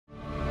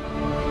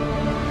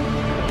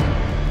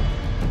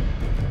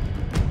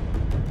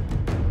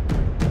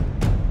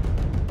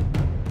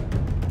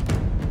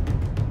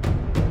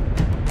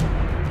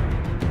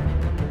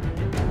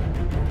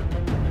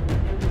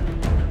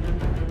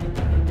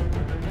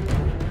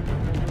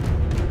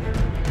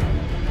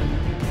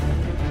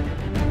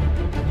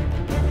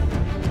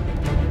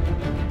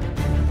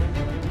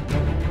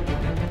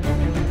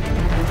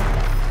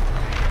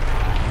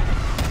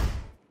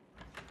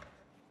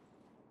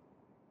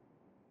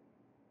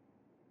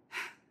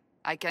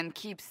I can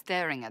keep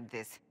staring at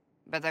this,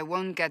 but I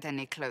won't get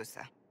any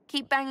closer.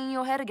 Keep banging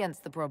your head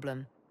against the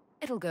problem.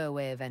 It'll go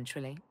away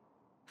eventually.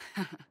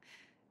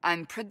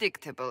 I'm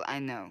predictable, I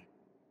know.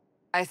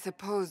 I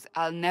suppose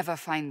I'll never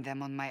find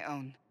them on my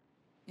own.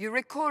 You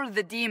recall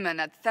the demon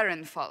at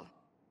Therenfall?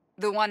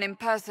 The one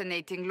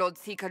impersonating Lord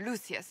Seeker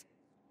Lucius?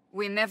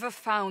 We never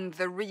found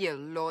the real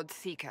Lord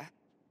Seeker,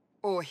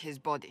 or his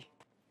body.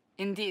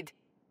 Indeed,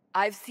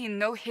 I've seen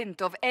no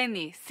hint of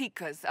any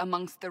Seekers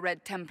amongst the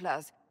Red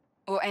Templars,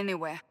 or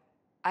anywhere.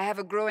 I have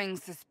a growing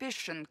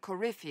suspicion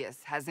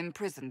Corypheus has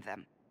imprisoned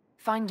them.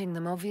 Finding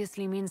them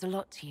obviously means a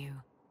lot to you.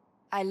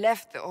 I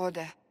left the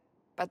Order,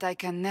 but I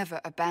can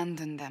never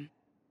abandon them.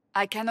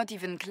 I cannot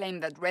even claim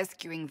that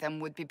rescuing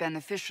them would be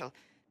beneficial.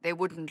 They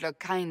wouldn't look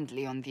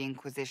kindly on the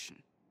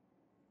Inquisition.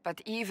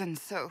 But even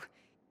so,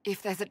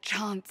 if there's a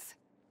chance,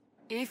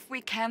 if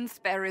we can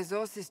spare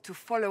resources to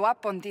follow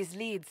up on these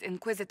leads,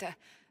 Inquisitor,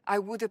 I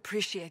would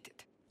appreciate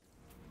it.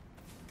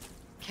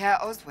 Caer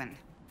Oswin.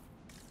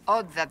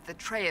 Odd that the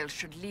trail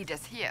should lead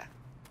us here.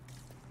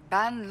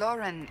 Ban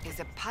Loren is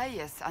a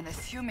pious,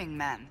 unassuming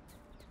man.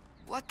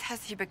 What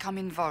has he become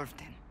involved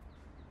in?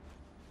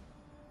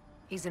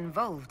 He's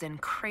involved in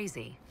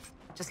crazy,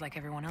 just like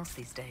everyone else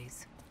these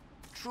days.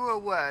 Truer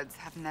words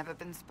have never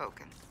been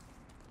spoken.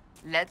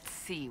 Let's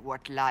see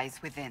what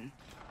lies within.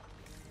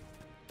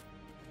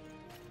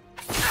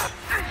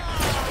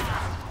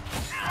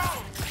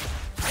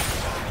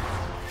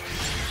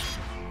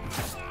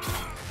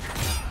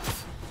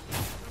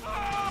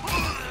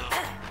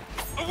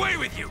 Away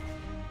with you!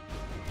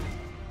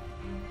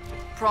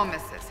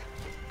 Promises.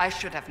 I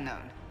should have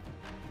known.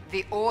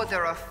 The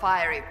Order of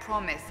Fiery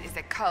Promise is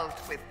a cult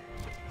with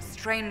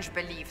strange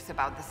beliefs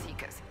about the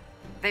Seekers.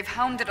 They've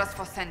hounded us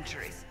for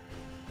centuries.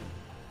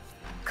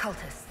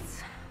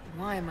 Cultists.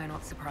 Why am I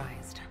not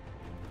surprised?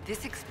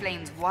 This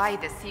explains why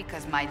the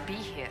Seekers might be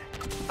here,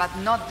 but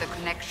not the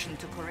connection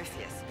to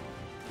Corypheus.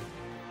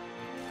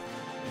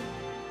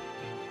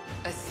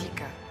 A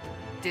Seeker.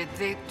 Did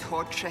they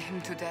torture him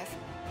to death?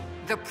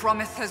 The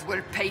Promisers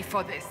will pay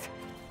for this.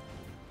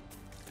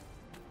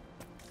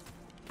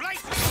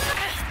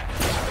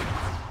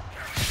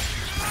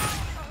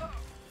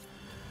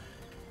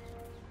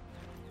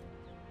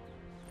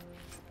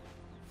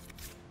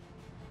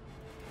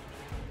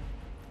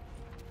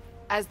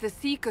 As the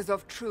Seekers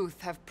of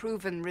Truth have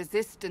proven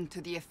resistant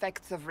to the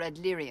effects of red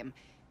lyrium,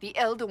 the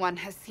Elder One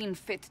has seen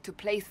fit to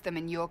place them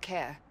in your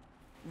care.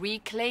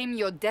 Reclaim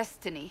your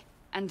destiny,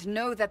 and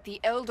know that the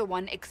Elder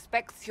One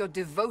expects your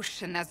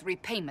devotion as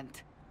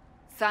repayment.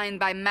 Signed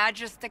by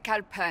Magister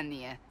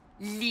Calpernia,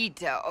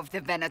 leader of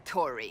the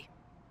Venatori.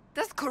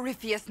 Does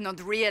Corypheus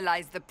not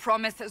realize the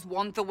Promisers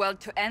want the world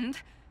to end?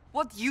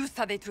 What use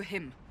are they to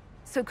him?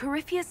 So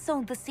Corypheus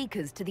sold the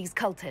Seekers to these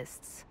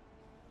cultists?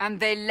 And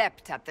they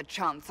leapt at the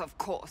chance, of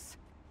course.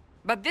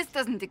 But this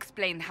doesn't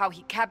explain how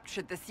he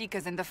captured the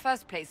Seekers in the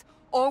first place,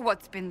 or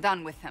what's been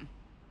done with them.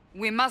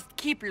 We must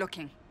keep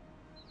looking.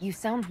 You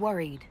sound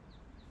worried.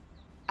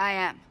 I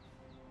am.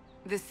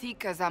 The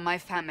Seekers are my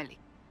family.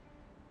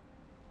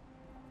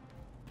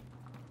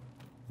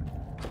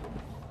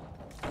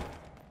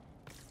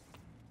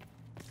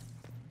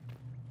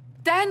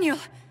 Daniel!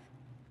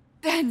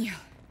 Daniel!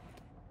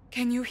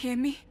 Can you hear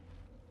me?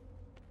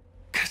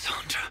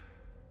 Cassandra.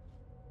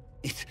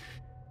 It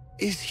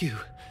is you.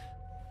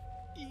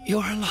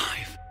 You're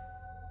alive.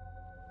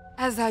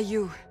 As are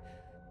you.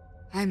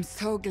 I'm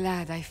so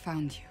glad I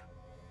found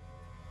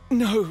you.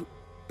 No,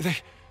 they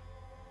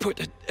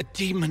put a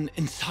demon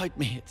inside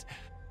me. It's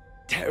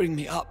tearing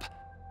me up.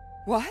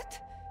 What?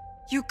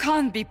 You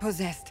can't be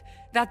possessed.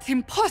 That's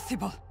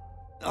impossible.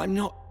 I'm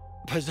not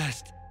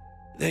possessed.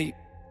 They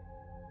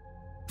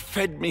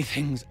fed me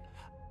things.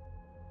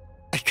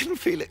 I can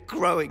feel it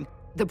growing.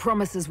 The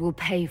Promisers will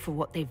pay for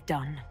what they've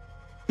done.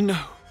 No.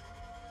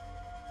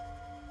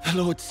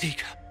 The Lord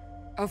Seeker.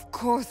 Of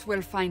course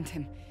we'll find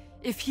him.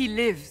 If he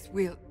lives,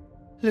 we'll...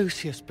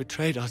 Lucius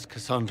betrayed us,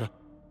 Cassandra.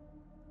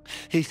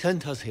 He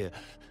sent us here,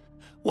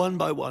 one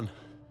by one.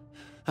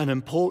 An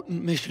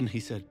important mission, he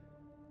said.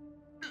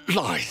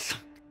 Lies.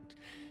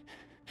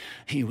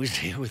 He was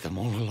here with them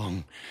all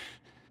along.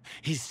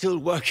 He's still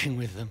working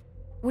with them.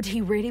 Would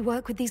he really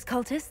work with these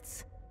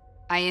cultists?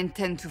 I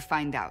intend to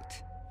find out.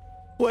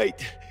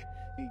 Wait.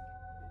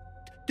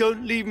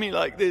 Don't leave me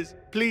like this,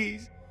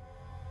 please.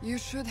 You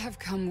should have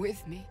come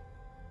with me.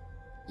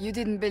 You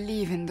didn't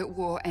believe in the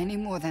war any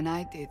more than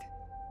I did.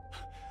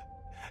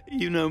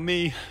 You know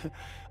me.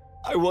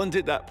 I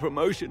wanted that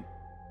promotion.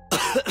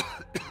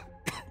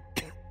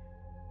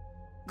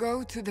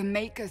 Go to the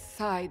Maker's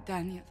side,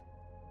 Daniel.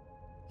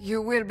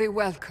 You will be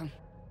welcome.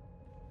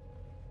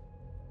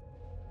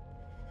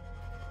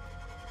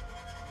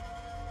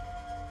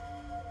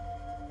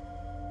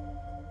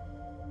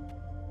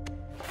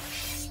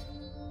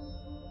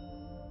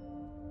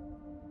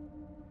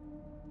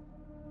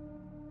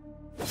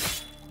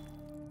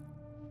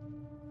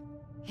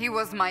 He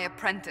was my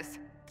apprentice.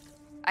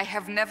 I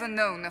have never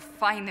known a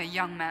finer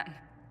young man.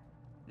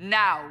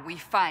 Now we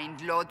find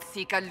Lord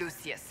Seeker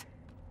Lucius.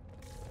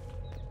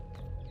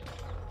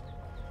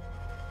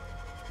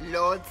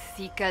 Lord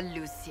Seeker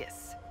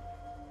Lucius.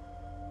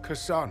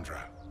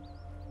 Cassandra,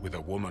 with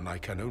a woman I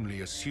can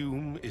only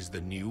assume is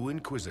the new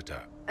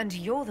Inquisitor. And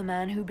you're the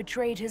man who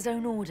betrayed his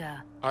own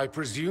order. I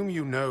presume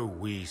you know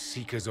we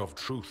Seekers of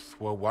Truth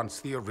were once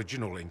the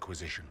original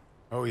Inquisition.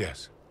 Oh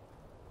yes.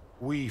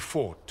 We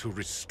fought to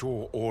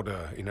restore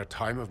order in a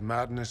time of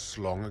madness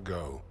long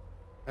ago,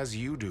 as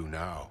you do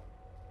now.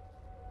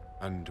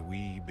 And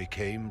we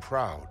became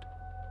proud.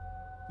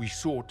 We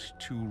sought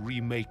to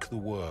remake the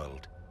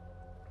world,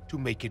 to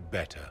make it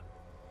better.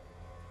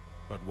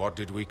 But what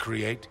did we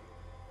create?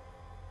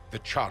 The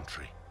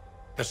Chantry,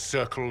 the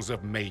Circles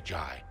of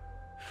Magi.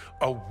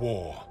 A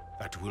war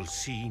that will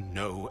see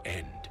no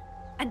end.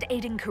 And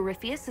aiding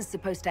Corypheus is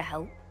supposed to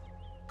help?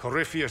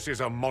 Corypheus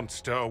is a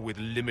monster with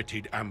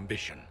limited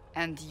ambition.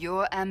 And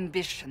your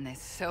ambition is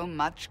so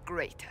much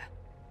greater.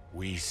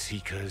 We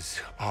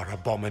Seekers are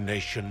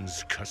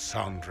abominations,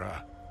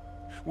 Cassandra.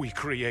 We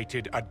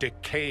created a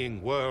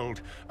decaying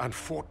world and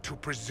fought to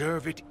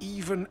preserve it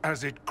even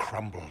as it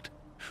crumbled.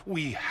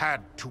 We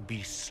had to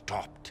be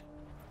stopped.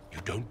 You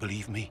don't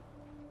believe me?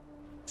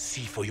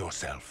 See for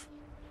yourself.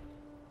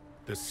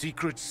 The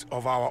secrets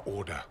of our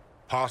order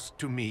passed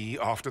to me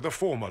after the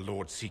former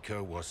Lord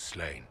Seeker was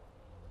slain.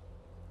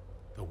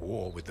 The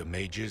war with the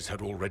mages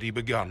had already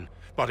begun,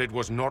 but it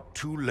was not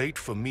too late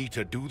for me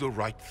to do the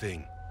right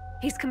thing.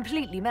 He's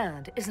completely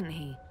mad, isn't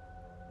he?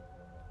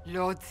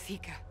 Lord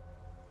Seeker,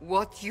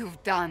 what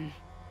you've done.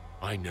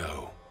 I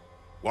know.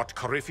 What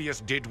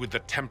Corypheus did with the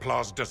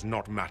Templars does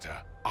not matter.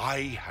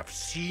 I have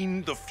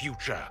seen the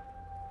future.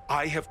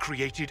 I have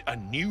created a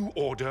new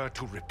order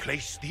to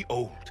replace the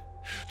old.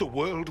 The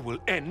world will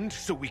end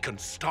so we can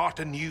start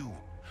anew.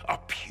 A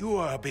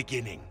pure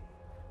beginning.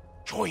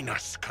 Join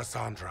us,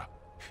 Cassandra.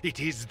 It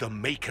is the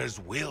Maker's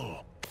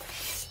will.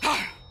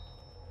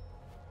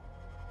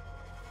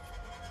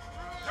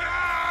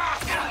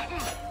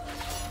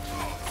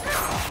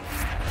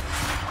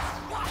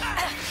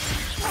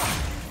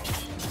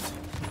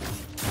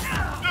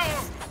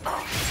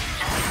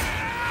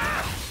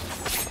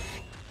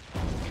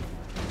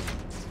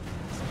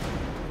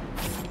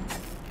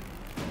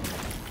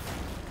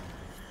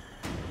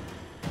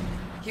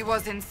 He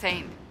was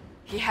insane.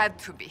 He had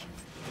to be.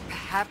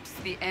 Perhaps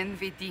the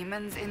Envy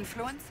Demon's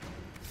influence?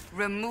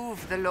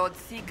 Remove the Lord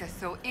Seeker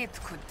so it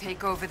could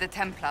take over the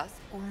Templars?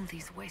 All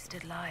these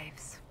wasted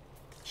lives.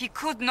 He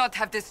could not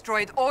have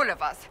destroyed all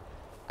of us.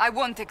 I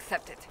won't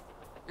accept it.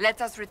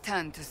 Let us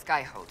return to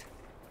Skyhold.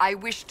 I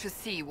wish to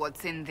see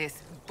what's in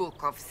this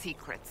Book of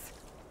Secrets.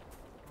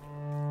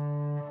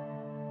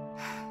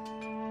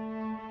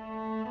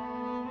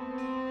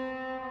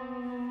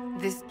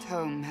 This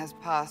tome has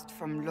passed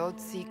from Lord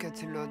Seeker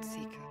to Lord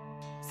Seeker,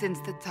 since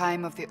the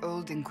time of the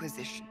Old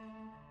Inquisition.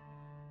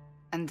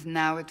 And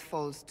now it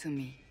falls to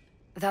me.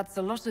 That's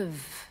a lot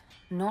of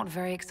not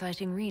very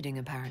exciting reading,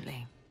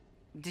 apparently.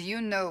 Do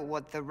you know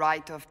what the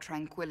Rite of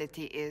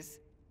Tranquility is?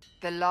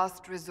 The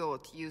last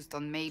resort used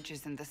on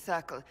mages in the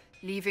Circle,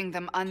 leaving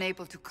them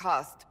unable to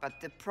cast, but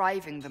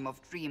depriving them of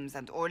dreams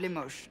and all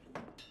emotion.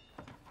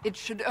 It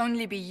should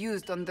only be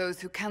used on those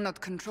who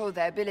cannot control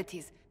their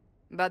abilities,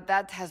 but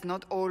that has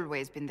not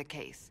always been the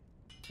case.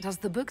 Does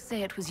the book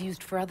say it was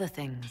used for other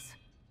things?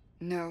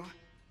 No.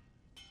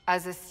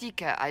 As a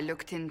Seeker, I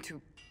looked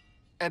into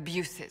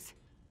abuses.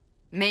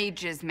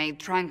 Mages made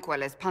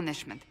Tranquil as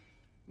punishment.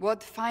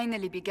 What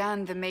finally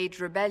began the Mage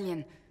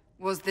Rebellion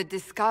was the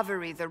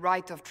discovery the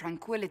Rite of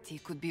Tranquility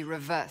could be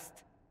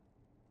reversed.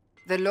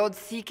 The Lord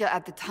Seeker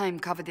at the time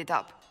covered it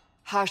up,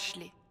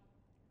 harshly.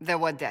 There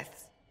were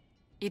deaths.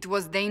 It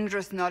was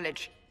dangerous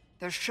knowledge,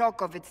 the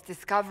shock of its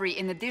discovery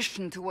in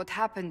addition to what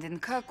happened in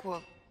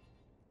Kirkwall.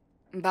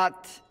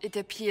 But it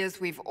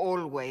appears we've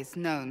always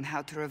known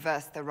how to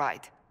reverse the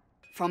Rite,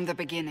 from the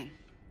beginning.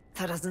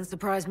 That doesn't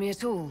surprise me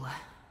at all.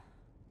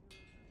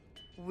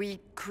 We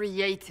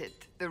created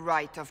the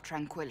Rite of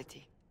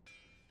Tranquility.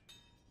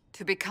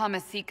 To become a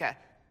Seeker,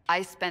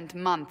 I spent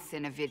months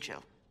in a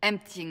vigil,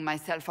 emptying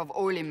myself of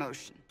all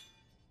emotion.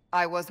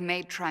 I was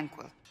made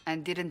tranquil,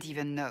 and didn't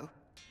even know.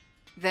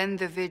 Then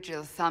the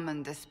vigil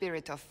summoned a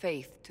spirit of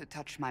faith to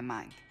touch my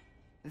mind.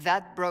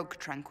 That broke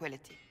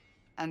tranquility,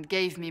 and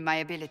gave me my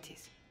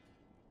abilities.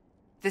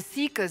 The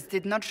Seekers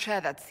did not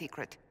share that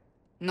secret.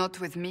 Not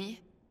with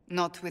me,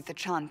 not with the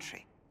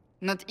Chantry,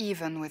 not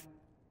even with...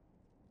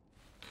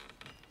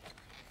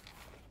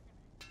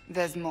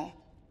 There's more.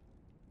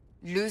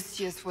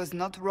 Lucius was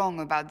not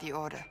wrong about the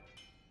Order.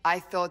 I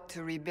thought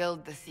to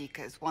rebuild the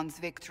Seekers once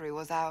victory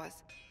was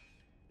ours.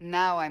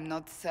 Now I'm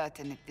not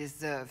certain it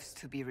deserves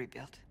to be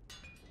rebuilt.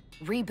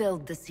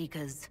 Rebuild the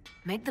Seekers.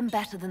 Make them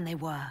better than they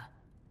were.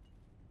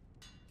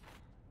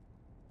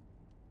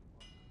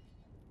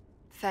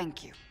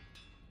 Thank you.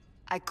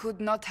 I could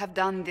not have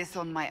done this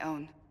on my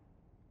own.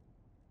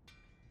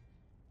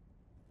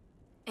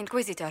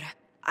 Inquisitor,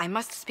 I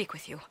must speak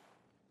with you.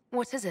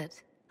 What is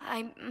it?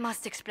 I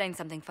must explain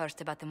something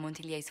first about the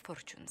Montillier's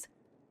fortunes.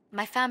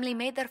 My family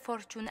made their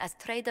fortune as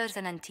traders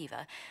in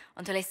Antiva,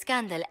 until a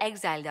scandal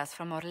exiled us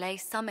from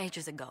Orlais some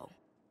ages ago.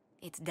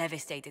 It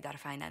devastated our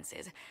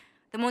finances.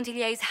 The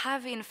Montiliers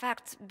have, in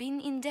fact,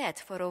 been in debt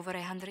for over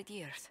 100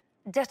 years.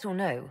 Debt or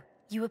no,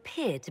 you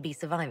appear to be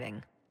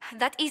surviving.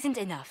 That isn't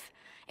enough.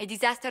 A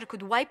disaster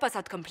could wipe us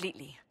out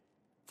completely.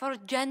 For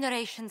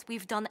generations,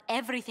 we've done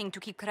everything to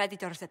keep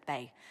creditors at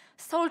bay.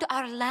 Sold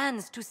our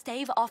lands to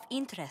stave off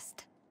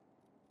interest.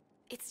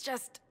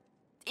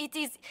 It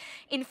is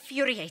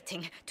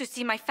infuriating to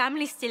see my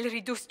family still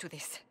reduced to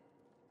this.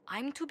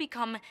 I'm to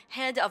become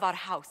head of our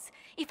house.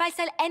 If I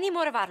sell any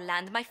more of our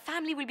land, my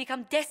family will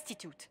become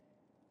destitute.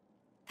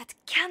 That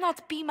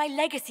cannot be my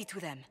legacy to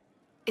them.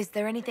 Is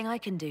there anything I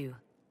can do?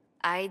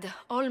 I'd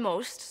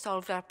almost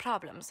solved our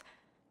problems.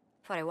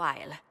 For a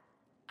while.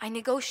 I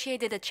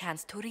negotiated a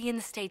chance to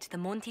reinstate the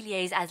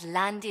Montiliers as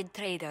landed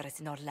traders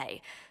in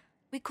Orlais.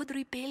 We could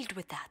rebuild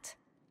with that.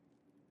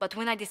 But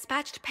when I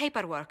dispatched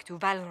paperwork to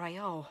Val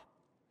Royeaux,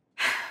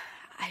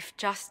 I've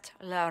just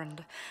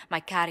learned my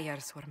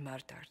carriers were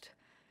murdered.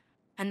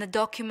 And the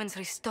documents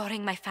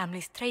restoring my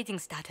family's trading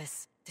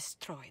status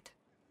destroyed.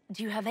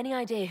 Do you have any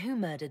idea who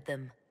murdered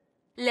them?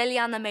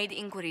 Leliana made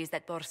inquiries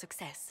that bore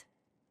success.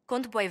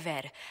 Comte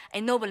Boisvert,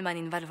 a nobleman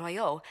in Val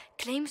Royeaux,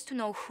 claims to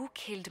know who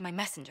killed my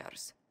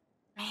messengers.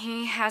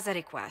 He has a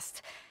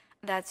request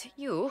that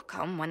you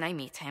come when I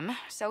meet him,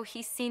 so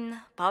he's seen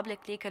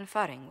publicly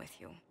conferring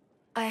with you.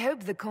 I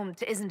hope the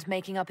Comte isn't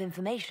making up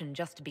information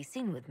just to be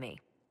seen with me.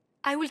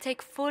 I will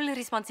take full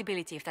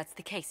responsibility if that's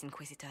the case,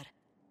 Inquisitor.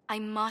 I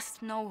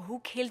must know who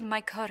killed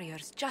my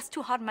couriers just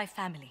to harm my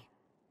family.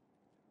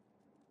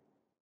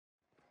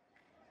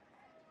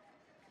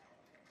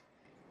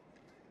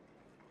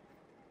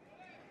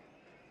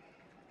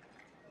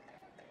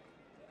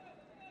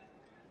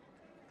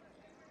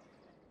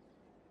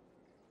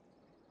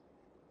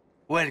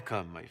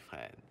 Welcome, my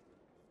friend.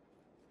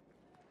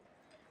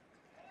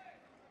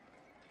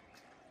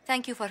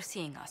 Thank you for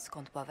seeing us,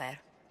 Comte Boisvert.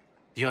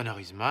 The honor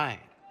is mine.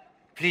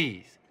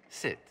 Please,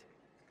 sit.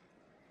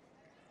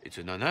 It's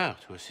an honor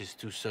to assist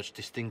two such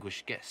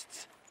distinguished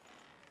guests.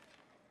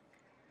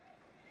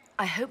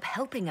 I hope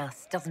helping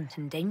us doesn't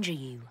endanger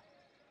you.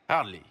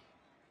 Hardly.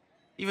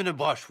 Even a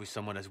brush with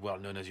someone as well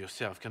known as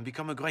yourself can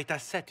become a great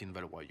asset in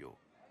Val Royeaux.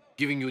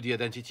 Giving you the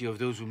identity of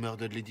those who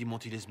murdered Lady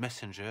Montily's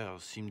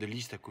messengers seemed the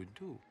least I could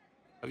do.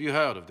 Have you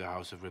heard of the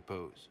House of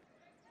Repose?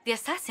 The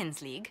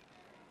Assassin's League?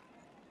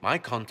 My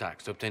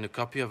contacts obtained a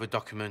copy of a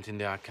document in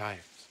the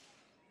archives.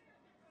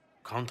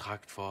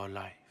 Contract for a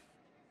life.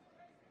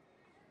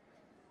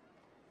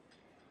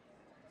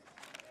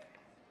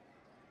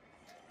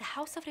 The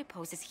House of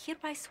Repose is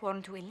hereby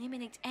sworn to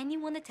eliminate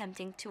anyone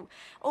attempting to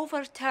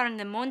overturn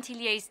the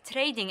Montiliers'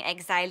 trading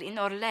exile in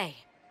Orlais.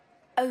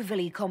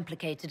 Overly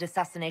complicated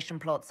assassination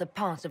plots are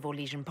part of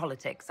Orlesian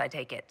politics, I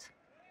take it.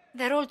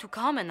 They're all too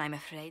common, I'm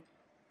afraid.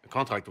 The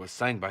contract was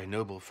signed by a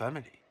noble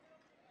family.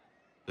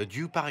 The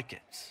Du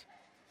Paraquets.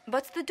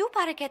 But the Du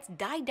Paraquets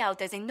died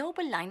out as a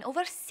noble line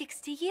over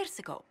 60 years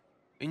ago.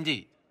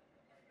 Indeed.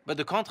 But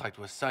the contract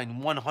was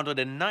signed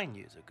 109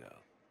 years ago.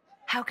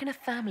 How can a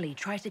family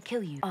try to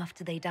kill you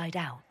after they died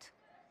out?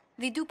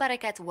 The Du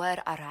Paraquets were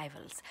our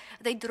rivals.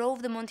 They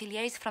drove the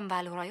Montiliers from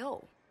Val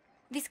Royeaux.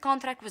 This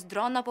contract was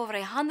drawn up over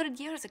 100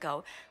 years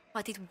ago,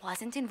 but it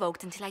wasn't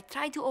invoked until I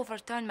tried to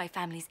overturn my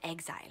family's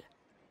exile.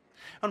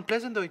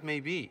 Unpleasant though it may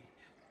be,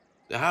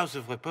 the House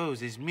of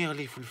Repose is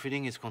merely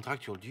fulfilling its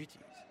contractual duties.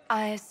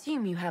 I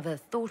assume you have a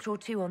thought or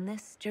two on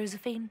this,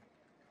 Josephine?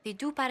 The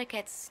Du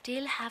Paraquets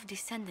still have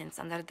descendants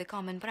under the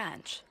common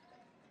branch.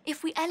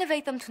 If we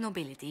elevate them to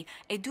nobility,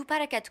 a Du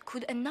Paraquet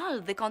could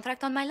annul the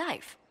contract on my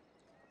life.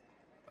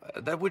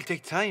 That will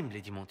take time,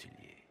 Lady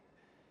Montilier.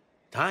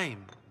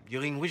 Time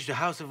during which the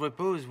House of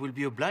Repose will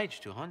be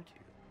obliged to hunt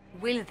you.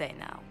 Will they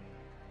now?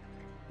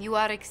 You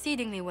are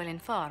exceedingly well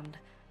informed.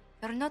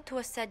 You're not to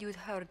have said you'd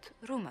heard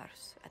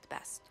rumors, at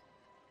best.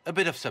 A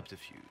bit of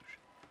subterfuge.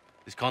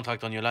 This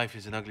contract on your life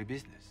is an ugly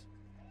business.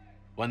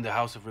 One the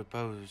House of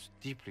Repose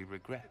deeply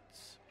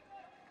regrets.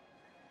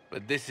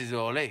 But this is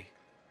Orlais.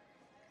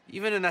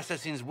 Even an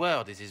assassin's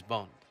word is his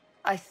bond.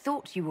 I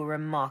thought you were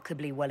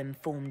remarkably well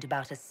informed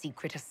about a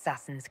secret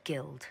assassin's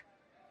guild.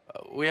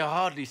 We are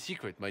hardly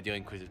secret, my dear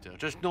Inquisitor,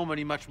 just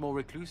normally much more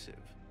reclusive.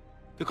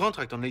 The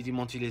contract on Lady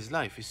Montilier's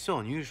life is so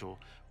unusual,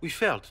 we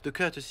felt the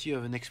courtesy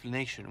of an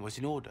explanation was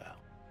in order.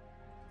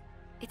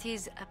 It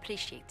is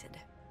appreciated,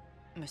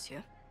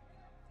 monsieur.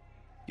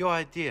 Your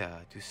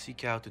idea to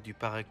seek out the Du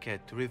Paraquet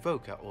to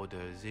revoke our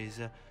orders is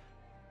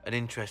an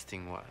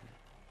interesting one.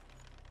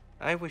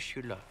 I wish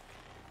you luck.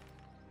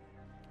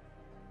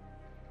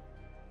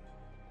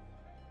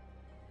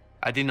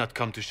 I did not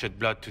come to shed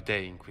blood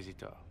today,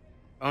 Inquisitor.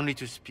 Only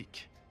to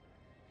speak.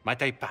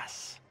 Might I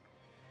pass?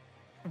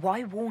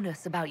 Why warn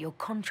us about your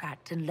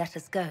contract and let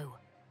us go?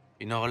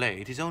 In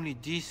Orlais, it is only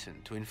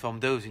decent to inform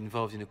those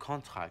involved in a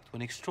contract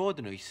when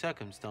extraordinary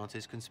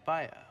circumstances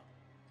conspire.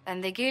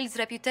 And the guild's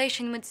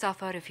reputation would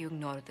suffer if you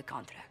ignored the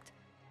contract.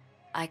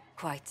 I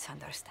quite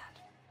understand.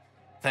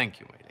 Thank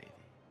you, my lady.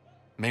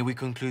 May we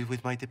conclude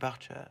with my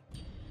departure?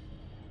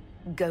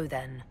 Go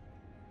then.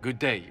 Good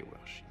day, your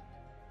worship.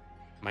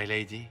 My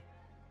lady,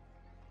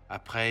 I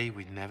pray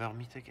we never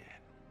meet again.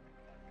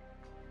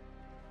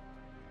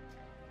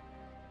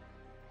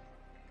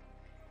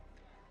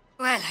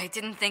 Well, I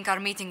didn't think our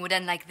meeting would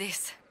end like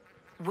this.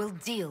 We'll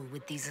deal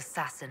with these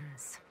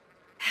assassins.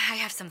 I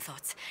have some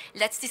thoughts.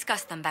 Let's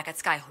discuss them back at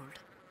Skyhold.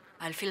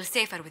 I'll feel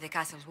safer with the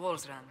castle's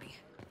walls around me.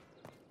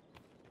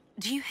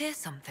 Do you hear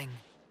something?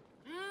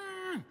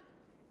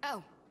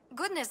 Oh,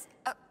 goodness.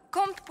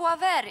 Comte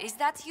Boisvert, is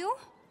that you?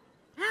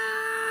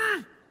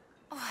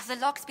 Oh, the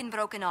lock's been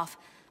broken off.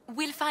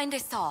 We'll find a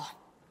saw.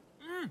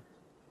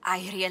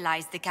 I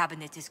realize the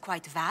cabinet is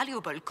quite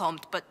valuable,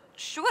 Comte, but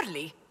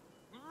surely...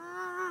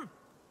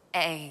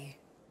 A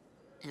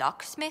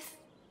locksmith,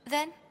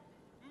 then?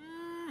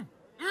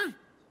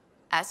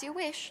 As you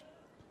wish.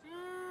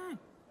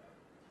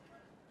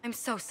 I'm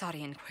so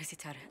sorry,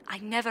 Inquisitor. I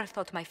never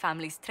thought my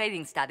family's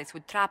trading status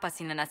would trap us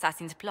in an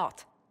assassin's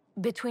plot.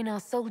 Between our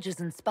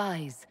soldiers and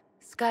spies,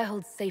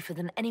 Skyhold's safer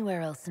than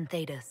anywhere else in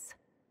Thedas.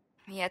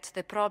 Yet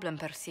the problem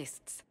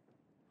persists.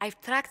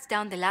 I've tracked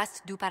down the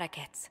last two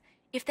paraquets.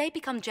 If they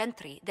become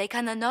gentry, they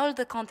can annul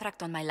the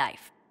contract on my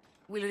life.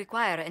 We'll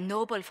require a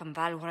noble from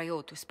Val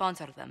Royaux to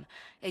sponsor them,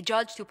 a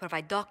judge to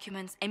provide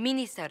documents, a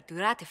minister to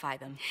ratify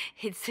them.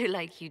 It's so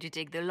like you to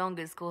take the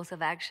longest course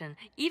of action,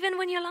 even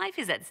when your life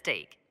is at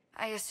stake.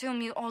 I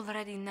assume you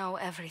already know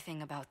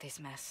everything about this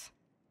mess.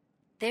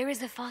 There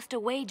is a faster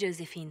way,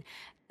 Josephine.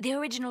 The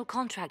original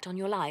contract on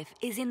your life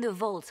is in the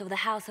vaults of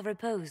the House of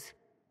Repose.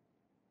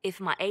 If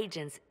my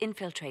agents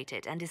infiltrate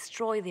it and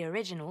destroy the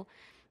original,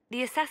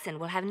 the assassin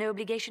will have no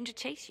obligation to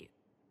chase you.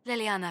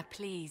 Leliana,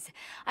 please.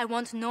 I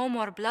want no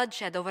more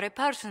bloodshed over a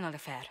personal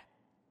affair.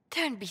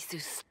 Don't be so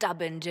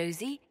stubborn,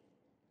 Josie.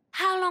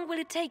 How long will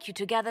it take you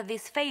to gather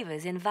these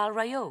favors in Val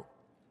Royaux?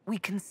 We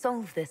can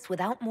solve this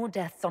without more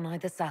deaths on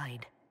either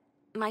side.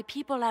 My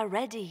people are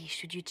ready,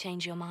 should you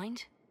change your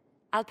mind.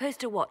 I'll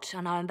post a watch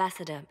on our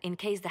ambassador in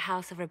case the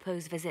House of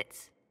Repose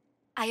visits.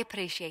 I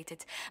appreciate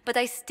it, but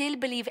I still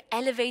believe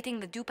elevating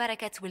the two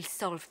paraquets will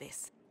solve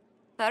this.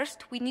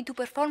 First, we need to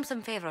perform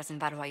some favors in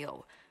Val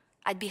Royaux.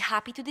 I'd be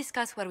happy to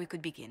discuss where we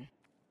could begin.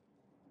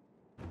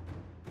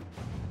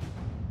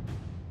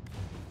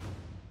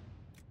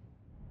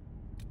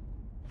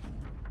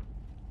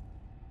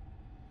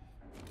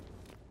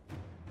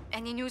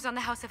 Any news on the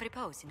House of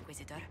Repose,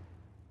 Inquisitor?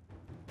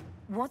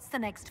 What's the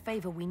next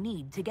favor we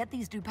need to get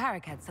these two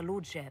paraquets a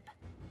lordship?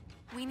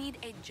 We need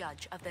a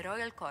judge of the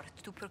royal court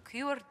to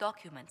procure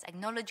documents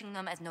acknowledging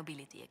them as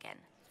nobility again.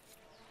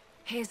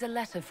 Here's a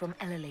letter from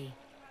Ellery.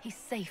 He's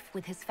safe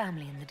with his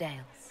family in the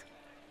Dales.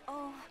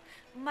 Oh,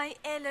 my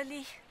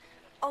Ellery.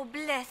 Oh,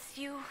 bless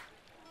you.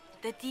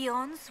 The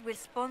Dions will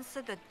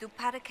sponsor the two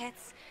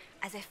paraquets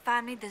as a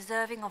family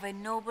deserving of a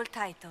noble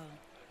title,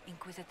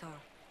 Inquisitor.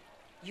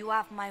 You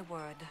have my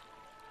word.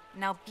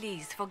 Now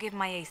please, forgive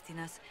my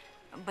hastiness,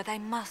 but I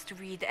must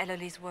read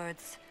Ellery's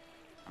words.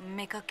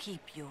 Make her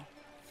keep you.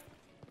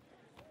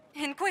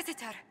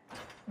 Inquisitor!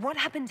 What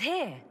happened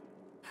here?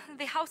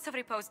 The House of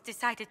Repose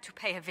decided to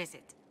pay a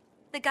visit.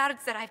 The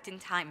guards arrived in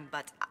time,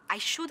 but I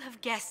should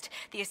have guessed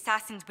the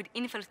assassins would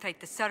infiltrate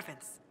the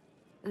servants.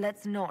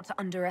 Let's not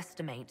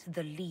underestimate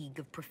the League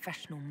of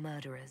Professional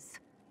Murderers.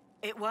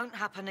 It won't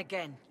happen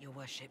again, Your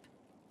Worship.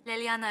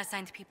 Leliana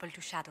assigned people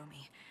to shadow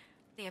me.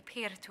 They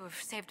appear to have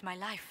saved my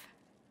life.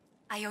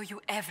 I owe you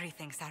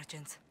everything,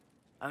 Sergeant.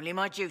 Only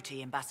my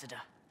duty,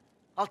 Ambassador.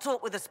 I'll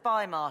talk with the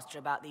spy master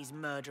about these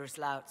murderous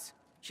louts.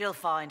 She'll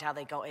find how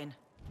they got in.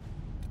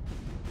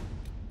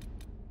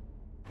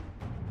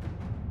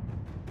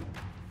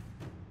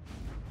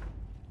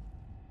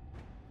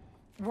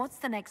 What's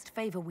the next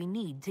favor we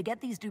need to get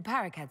these two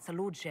paraquets a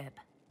lordship?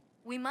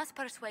 We must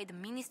persuade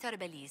Minister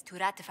Belize to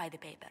ratify the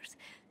papers.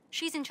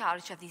 She's in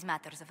charge of these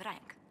matters of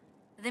rank.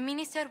 The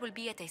minister will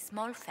be at a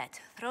small fête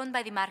thrown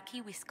by the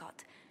Marquis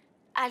Wiscott.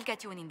 I'll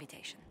get you an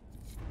invitation.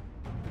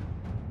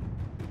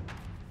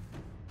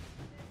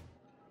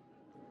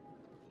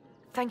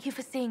 Thank you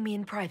for seeing me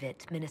in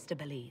private, Minister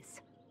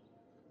Belize.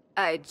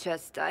 I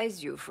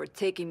chastise you for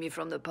taking me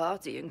from the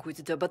party,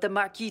 Inquisitor, but the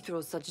Marquis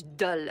throws such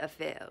dull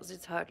affairs.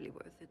 It's hardly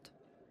worth it.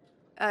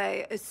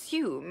 I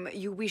assume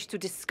you wish to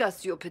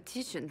discuss your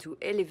petition to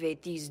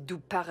elevate these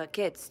two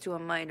paraquets to a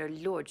minor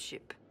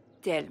lordship.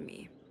 Tell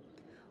me,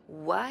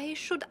 why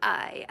should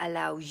I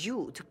allow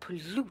you to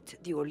pollute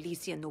the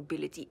Orlesian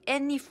nobility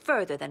any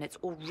further than it's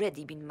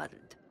already been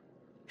muddled?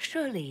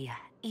 Surely,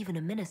 even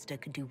a minister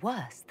could do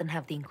worse than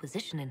have the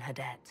Inquisition in her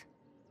debt.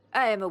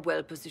 I am a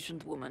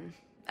well-positioned woman.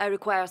 I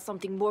require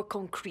something more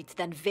concrete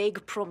than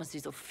vague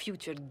promises of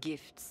future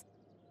gifts.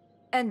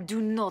 And do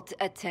not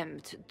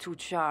attempt to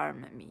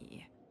charm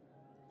me.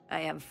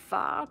 I am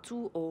far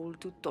too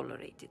old to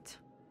tolerate it.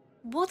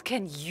 What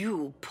can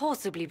you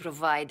possibly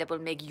provide that will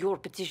make your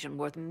petition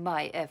worth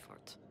my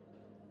effort?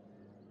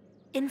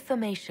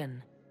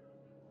 Information.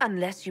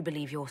 Unless you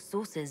believe your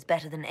sources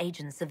better than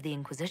agents of the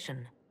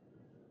Inquisition.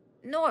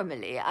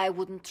 Normally, I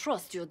wouldn't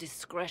trust your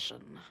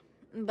discretion.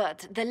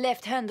 But the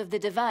left hand of the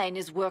Divine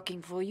is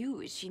working for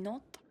you, is she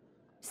not?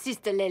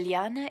 Sister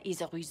Leliana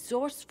is a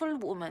resourceful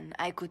woman.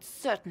 I could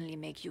certainly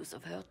make use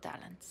of her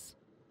talents.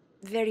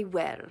 Very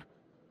well,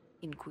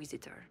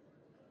 Inquisitor.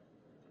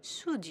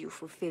 Should you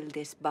fulfill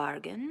this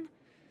bargain,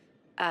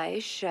 I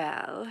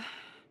shall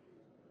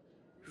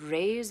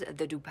raise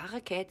the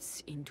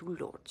Duparakets into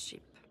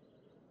lordship.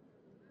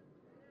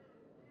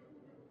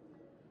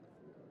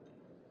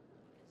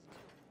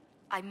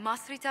 I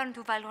must return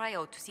to Val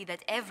Rayo to see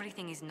that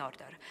everything is in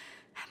order.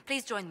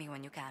 Please join me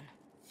when you can.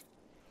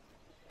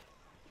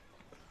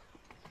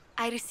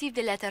 I received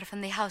a letter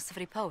from the House of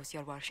Repose,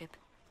 Your Worship.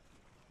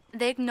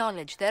 They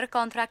acknowledge their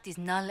contract is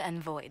null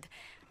and void.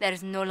 There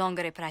is no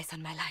longer a price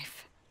on my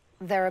life.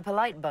 They're a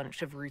polite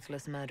bunch of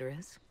ruthless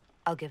murderers.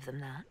 I'll give them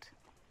that.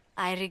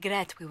 I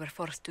regret we were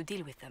forced to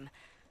deal with them,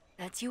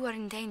 that you were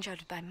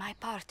endangered by my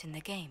part in the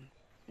game.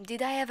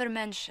 Did I ever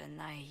mention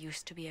I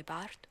used to be a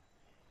bard?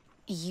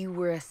 You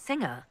were a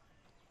singer?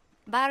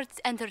 Bards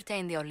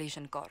entertain the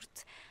Orlesian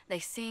court. They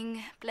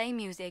sing, play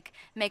music,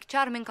 make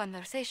charming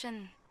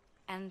conversation,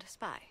 and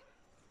spy.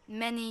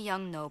 Many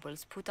young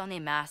nobles put on a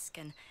mask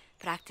and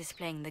practice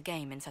playing the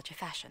game in such a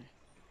fashion.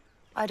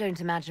 I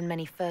don't imagine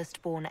many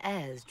firstborn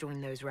heirs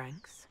join those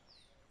ranks.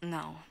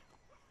 No.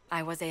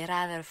 I was a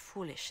rather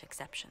foolish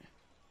exception.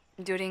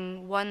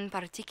 During one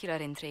particular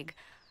intrigue,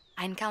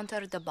 I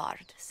encountered a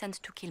bard sent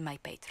to kill my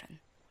patron.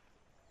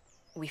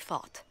 We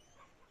fought.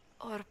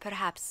 Or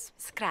perhaps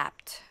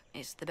scrapped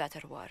is the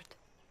better word.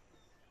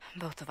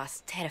 Both of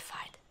us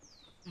terrified.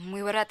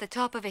 We were at the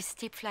top of a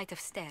steep flight of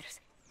stairs.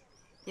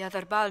 The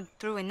other bard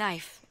threw a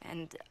knife,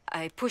 and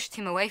I pushed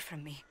him away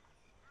from me.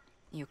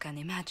 You can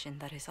imagine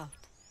the result.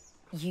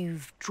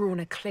 You've drawn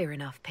a clear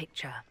enough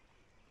picture.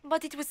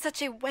 But it was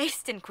such a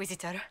waste,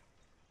 Inquisitor.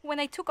 When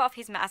I took off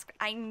his mask,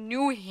 I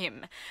knew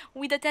him.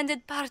 We'd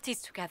attended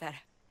parties together.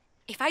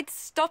 If I'd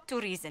stopped to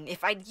reason,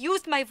 if I'd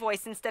used my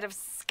voice instead of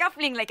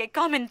scuffling like a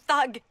common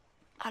thug,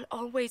 I'll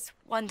always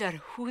wonder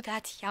who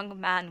that young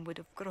man would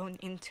have grown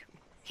into.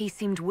 He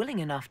seemed willing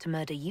enough to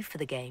murder you for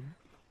the game.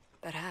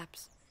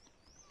 Perhaps.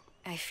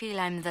 I feel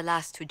I'm the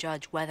last to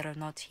judge whether or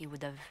not he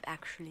would have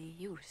actually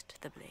used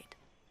the blade.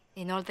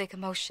 In all the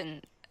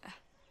commotion...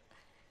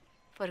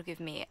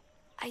 forgive me,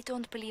 I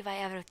don't believe I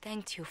ever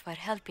thanked you for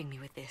helping me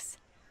with this.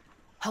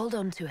 Hold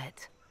on to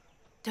it.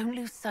 Don't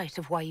lose sight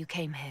of why you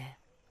came here.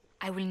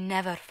 I will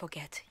never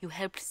forget you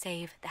helped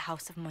save the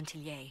House of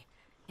Montilyet,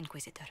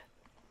 Inquisitor.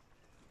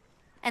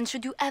 And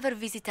should you ever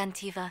visit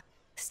Antiva,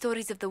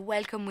 stories of the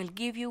welcome we'll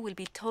give you will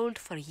be told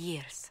for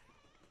years.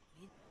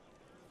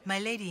 My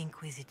Lady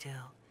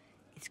Inquisitor,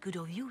 it's good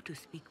of you to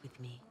speak with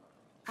me.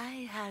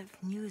 I have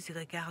news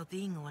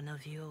regarding one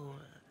of your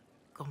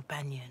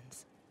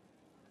companions,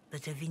 the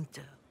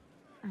Tevinter.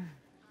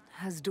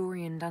 Has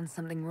Dorian done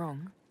something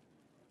wrong?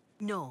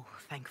 No,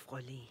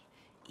 thankfully.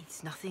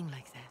 It's nothing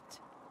like that.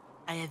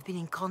 I have been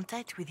in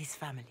contact with his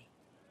family.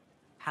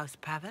 House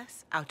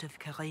Pavas, out of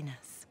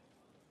Carenas.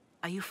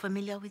 Are you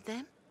familiar with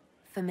them?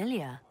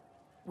 Familiar?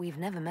 We've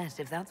never met,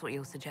 if that's what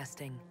you're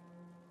suggesting.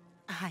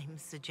 I'm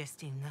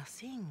suggesting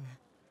nothing.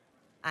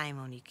 I'm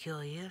only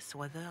curious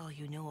whether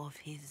you know of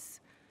his...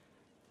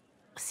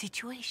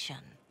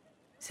 situation.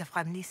 The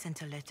family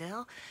sent a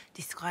letter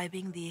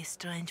describing the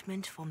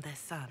estrangement from their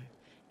son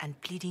and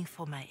pleading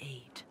for my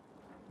aid.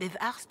 They've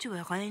asked to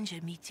arrange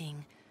a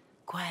meeting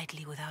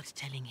quietly without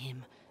telling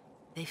him.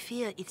 They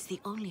fear it's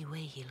the only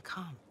way he'll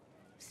come.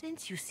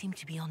 Since you seem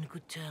to be on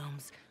good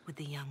terms with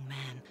the young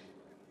man,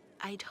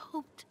 I'd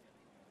hoped...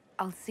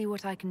 I'll see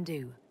what I can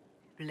do.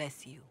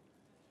 Bless you,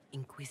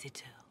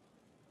 Inquisitor.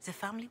 The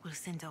family will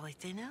send a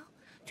retainer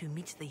to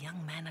meet the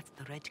young man at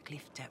the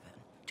Redcliff Tavern,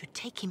 to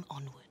take him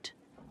onward.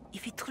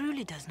 If he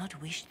truly does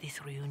not wish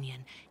this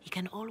reunion, he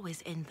can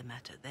always end the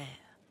matter there.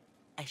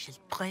 I shall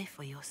pray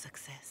for your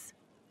success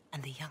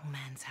and the young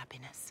man's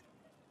happiness.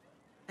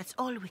 That's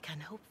all we can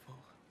hope for,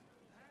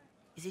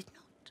 is it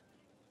not?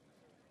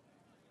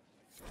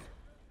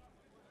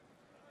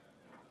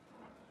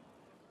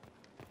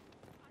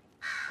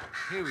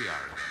 Here we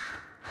are again.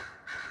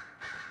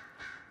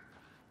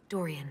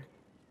 Dorian,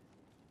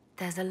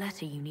 there's a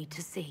letter you need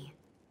to see.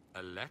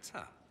 A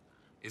letter?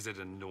 Is it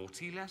a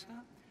naughty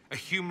letter? A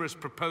humorous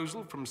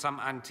proposal from some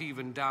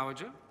Antivan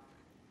dowager?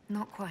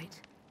 Not quite.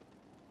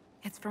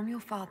 It's from your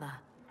father.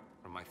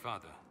 From my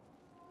father?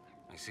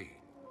 I see.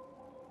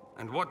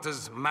 And what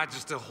does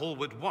Magister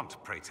Hallward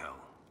want, pray tell?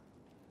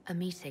 A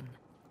meeting.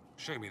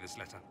 Show me this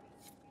letter.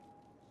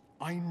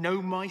 I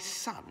know my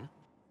son?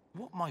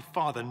 What my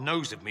father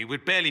knows of me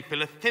would barely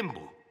fill a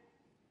thimble.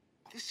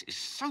 This is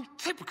so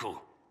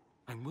typical.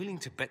 I'm willing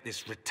to bet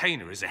this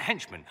retainer is a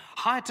henchman,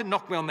 hired to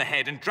knock me on the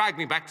head and drag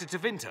me back to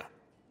Tevinter.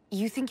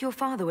 You think your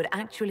father would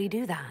actually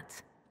do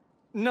that?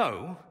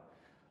 No,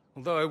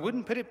 although I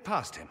wouldn't put it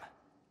past him.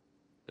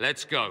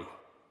 Let's go.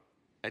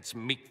 Let's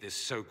meet this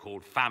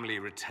so-called family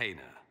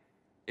retainer.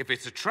 If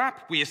it's a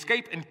trap, we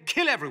escape and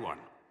kill everyone.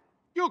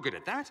 You're good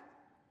at that.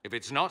 If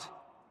it's not,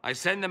 I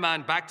send the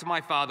man back to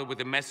my father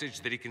with a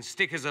message that he can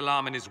stick his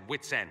alarm in his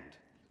wit's end.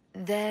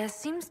 There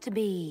seems to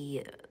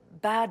be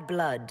bad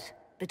blood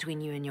between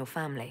you and your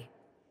family.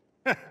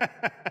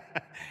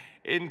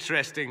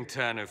 Interesting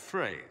turn of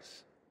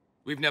phrase.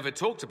 We've never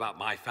talked about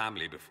my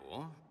family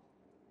before.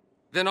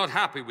 They're not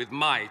happy with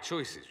my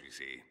choices, you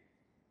see.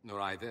 Nor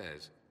I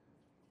theirs.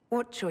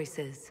 What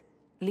choices?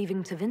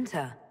 Leaving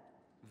Tevinter?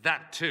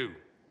 That too.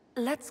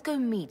 Let's go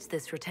meet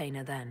this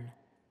retainer, then.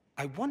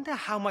 I wonder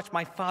how much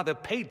my father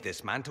paid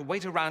this man to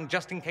wait around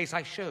just in case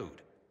I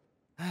showed.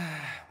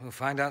 We'll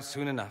find out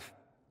soon enough.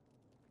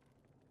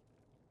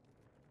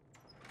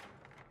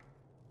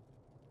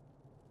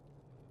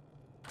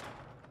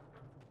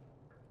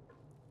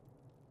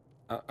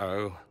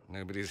 Uh-oh,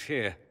 nobody's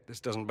here.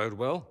 This doesn't bode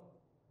well.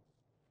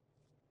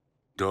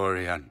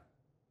 Dorian.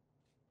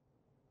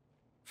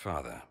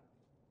 Father.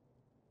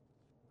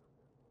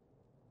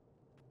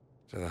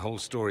 So the whole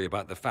story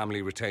about the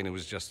family retainer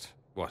was just,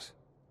 what?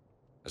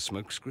 A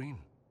smokescreen?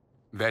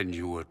 Then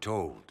you were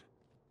told.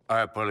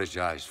 I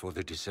apologize for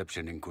the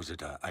deception,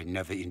 Inquisitor. I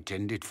never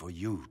intended for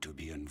you to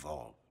be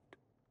involved.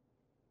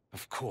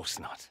 Of course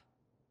not.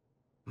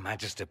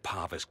 Magister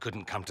Parvus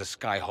couldn't come to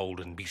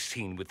Skyhold and be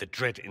seen with the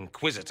dread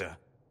Inquisitor.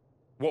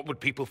 What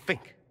would people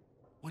think?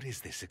 What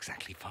is this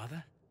exactly,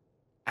 Father?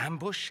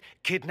 Ambush?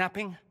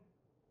 Kidnapping?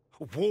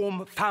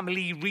 Warm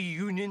family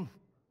reunion?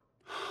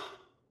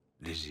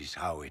 This is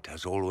how it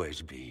has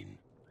always been.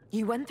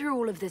 You went through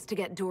all of this to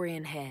get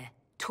Dorian here.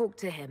 Talk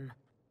to him.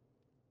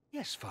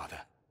 Yes, Father.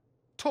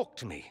 Talk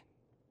to me.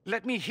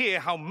 Let me hear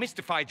how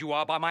mystified you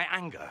are by my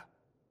anger.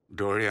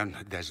 Dorian,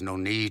 there's no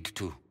need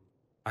to.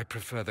 I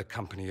prefer the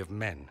company of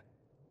men.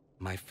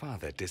 My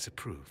father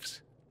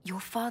disapproves. Your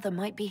father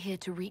might be here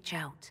to reach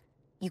out.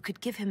 You could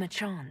give him a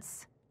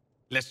chance.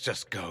 Let's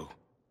just go.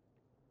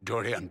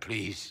 Dorian,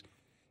 please.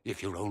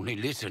 If you'll only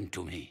listen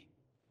to me.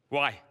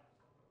 Why?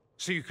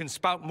 So you can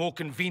spout more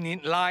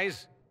convenient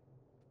lies?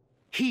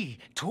 He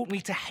taught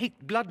me to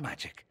hate blood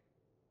magic.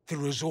 The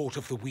resort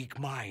of the weak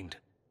mind.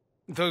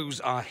 Those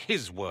are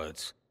his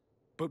words.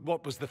 But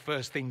what was the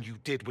first thing you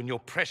did when your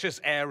precious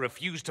heir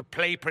refused to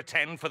play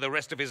pretend for the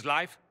rest of his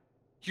life?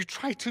 You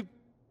tried to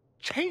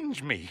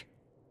change me.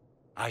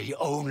 I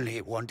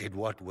only wanted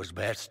what was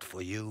best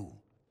for you.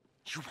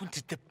 You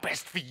wanted the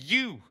best for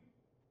you.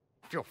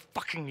 Your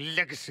fucking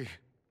legacy.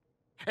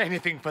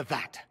 Anything for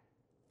that.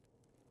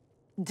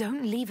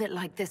 Don't leave it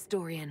like this,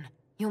 Dorian.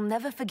 You'll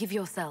never forgive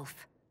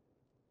yourself.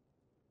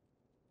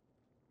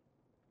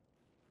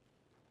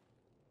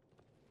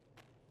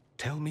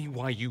 Tell me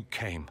why you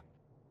came.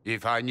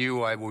 If I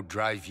knew, I would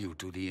drive you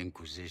to the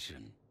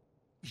Inquisition.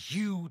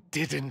 You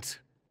didn't.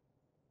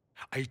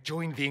 I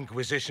joined the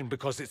Inquisition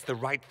because it's the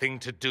right thing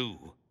to do.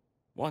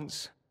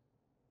 Once,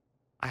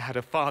 I had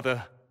a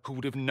father who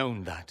would have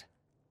known that.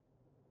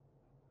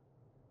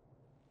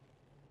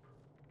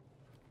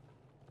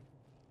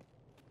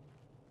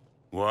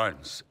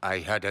 Once, I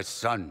had a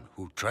son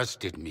who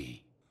trusted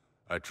me.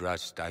 A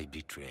trust I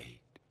betrayed.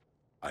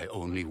 I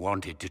only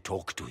wanted to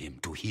talk to him,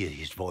 to hear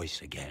his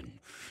voice again,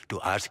 to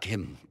ask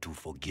him to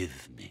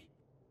forgive me.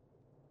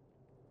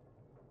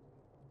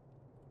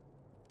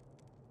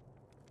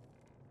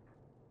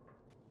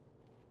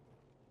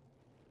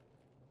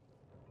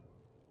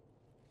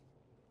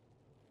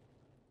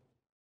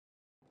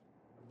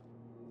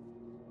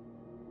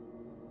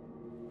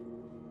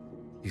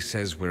 He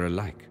says we're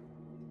alike.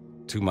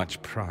 Too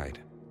much pride.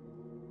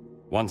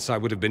 Once I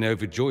would have been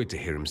overjoyed to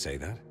hear him say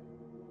that.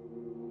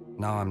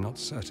 Now I'm not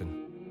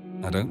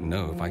certain. I don't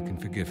know if I can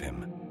forgive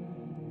him.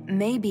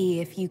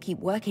 Maybe if you keep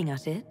working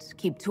at it,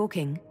 keep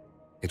talking.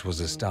 It was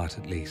a start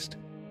at least.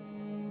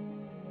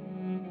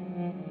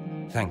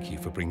 Thank you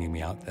for bringing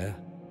me out there.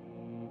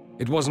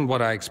 It wasn't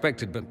what I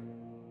expected, but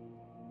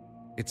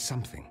it's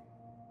something.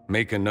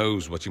 Maker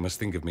knows what you must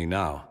think of me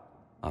now,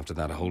 after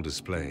that whole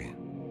display.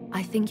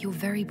 I think you're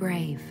very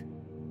brave.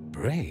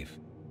 Brave?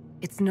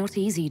 It's not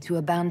easy to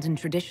abandon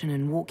tradition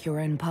and walk your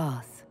own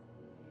path.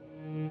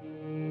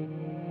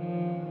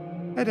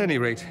 At any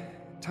rate,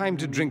 time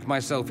to drink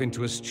myself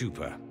into a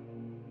stupor.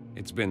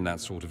 It's been that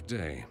sort of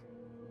day.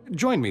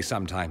 Join me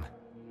sometime,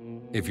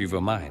 if you've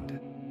a mind.